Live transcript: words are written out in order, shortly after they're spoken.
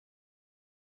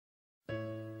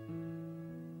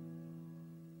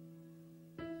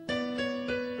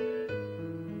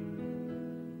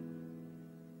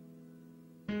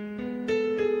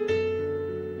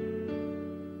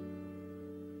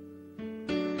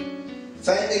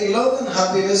Finding love and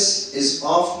happiness is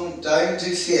often down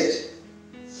to fate,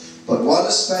 but what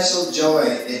a special joy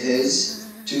it is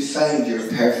to find your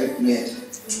perfect mate.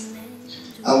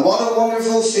 And what a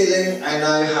wonderful feeling I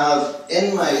now have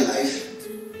in my life.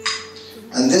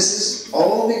 And this is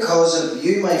all because of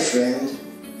you, my friend,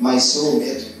 my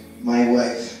soulmate, my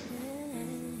wife.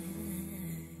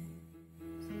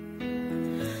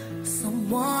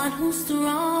 Someone who's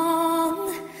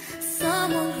strong,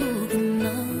 someone who can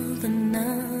love and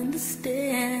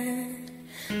understand,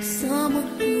 someone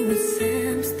who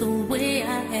accepts the way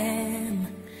I am,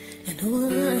 and who will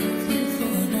love you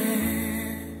for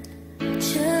that,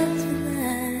 just for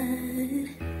that.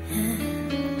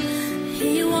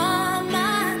 You are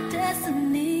my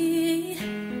destiny,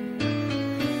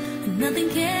 and nothing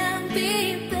can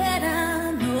be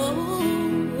better, no.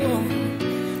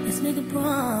 Let's make a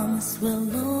promise we'll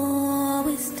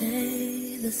always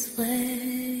stay this way.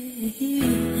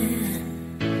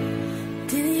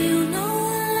 Did you know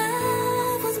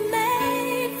love was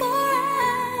made for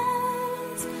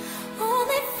us?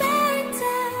 Only fairy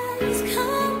tales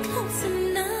come close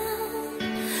enough.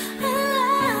 A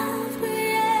love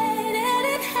created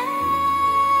in heaven.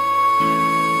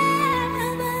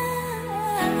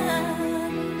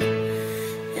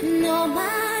 And all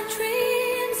my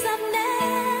dreams I've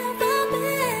never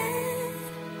been,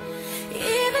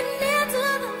 even into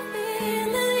the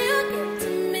feeling you give to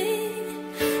me.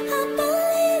 I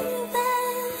believe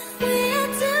that we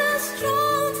are too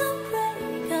strong to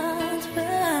break our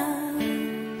trust.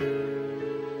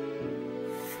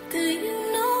 Do you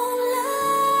know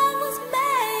love was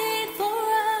made for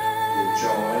The us?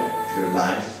 joy of your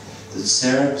life that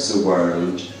serves the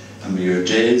world, and may your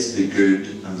days be good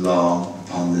and long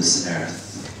upon this earth.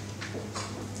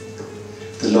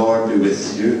 The Lord be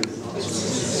with you.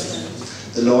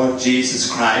 The Lord Jesus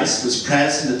Christ was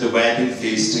present at the wedding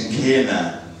feast in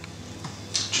Cana.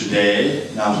 Today,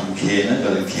 not in Cana,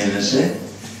 but in Kinnitty,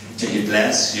 may He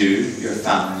bless you, your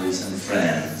families and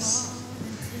friends.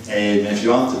 Amen. If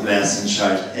you want to bless and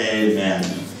shout, Amen.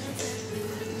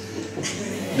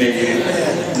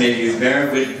 May you bear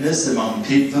witness among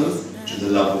people to the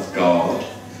love of God.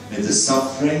 May the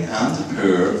suffering and the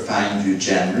poor find you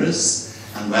generous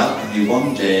and welcome you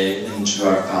one day into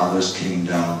our Father's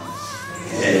kingdom.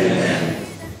 Amen.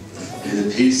 May the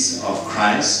peace of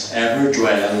Christ ever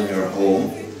dwell in your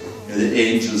home. May the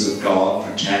angels of God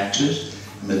protect it.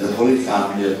 And may the Holy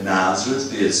Family of Nazareth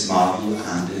be its model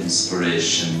and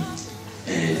inspiration.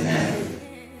 Amen.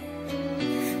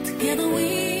 Together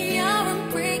we are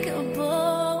unbreakable.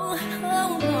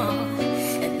 Oh, no.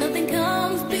 And nothing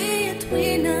comes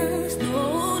between us.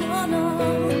 No, no, no.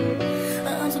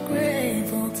 I'm so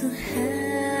grateful to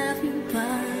have you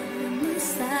by my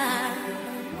side.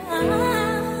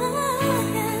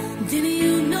 Did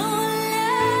you know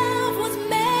love was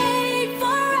made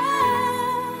for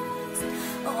us?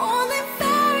 Only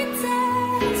fairy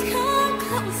tales come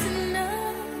close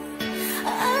enough. A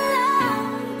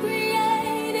love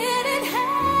created in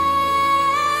heaven.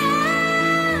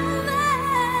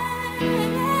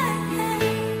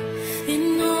 In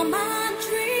all my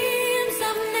dreams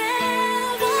I've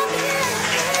never been.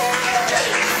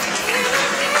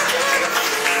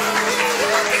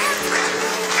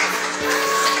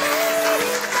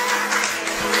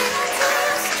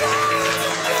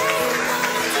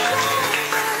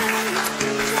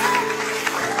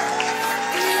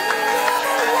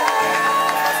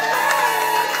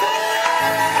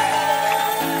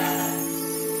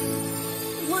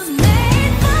 Was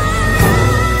made for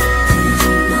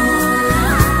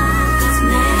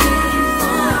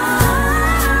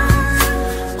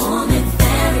only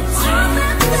fairy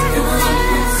tales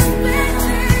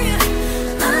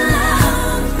a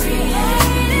love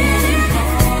created in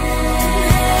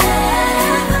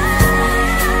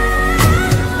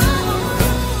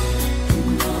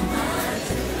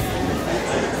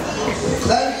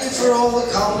Thank you for all the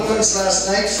compliments last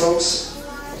night, folks.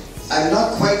 I'm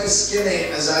not quite as skinny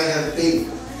as I have been,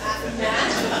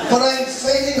 but I'm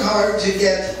fighting hard to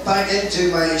get back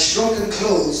into my shrunken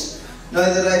clothes now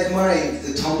that I've married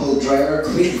the tumble dryer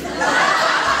queen.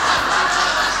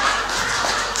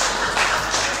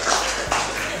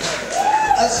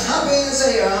 As happy as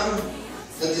I am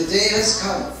that the day has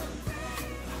come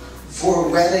for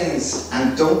weddings,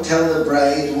 and don't tell the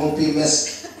bride won't be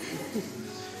missed.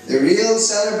 The real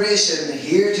celebration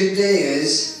here today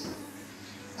is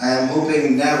I am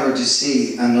hoping never to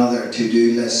see another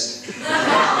to-do list.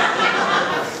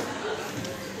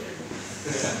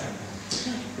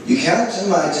 You can't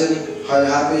imagine how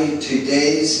happy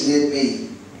today's made me.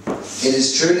 It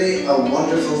is truly a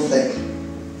wonderful thing.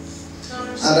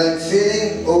 And I'm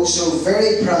feeling oh so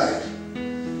very proud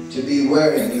to be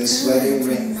wearing this wedding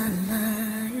ring.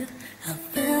 I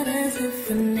felt as if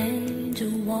an angel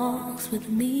walks with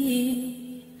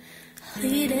me,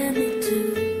 leading me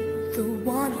to the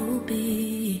one who'll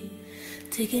be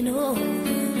taking over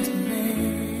this land.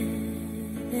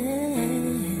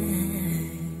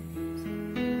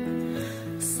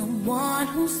 Someone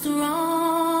who's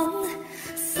strong,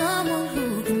 someone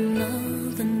who can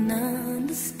love and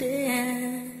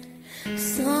understand,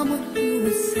 someone who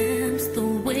accepts the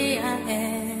way I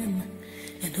am,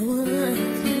 and who will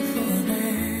love you for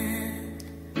that,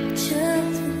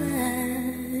 just for that.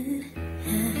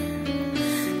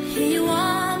 You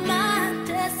are my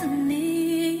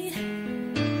destiny,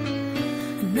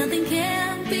 nothing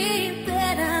can be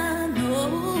better, no.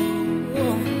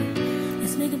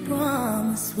 Let's make a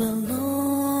promise we'll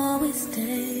always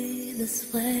stay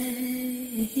this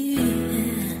way.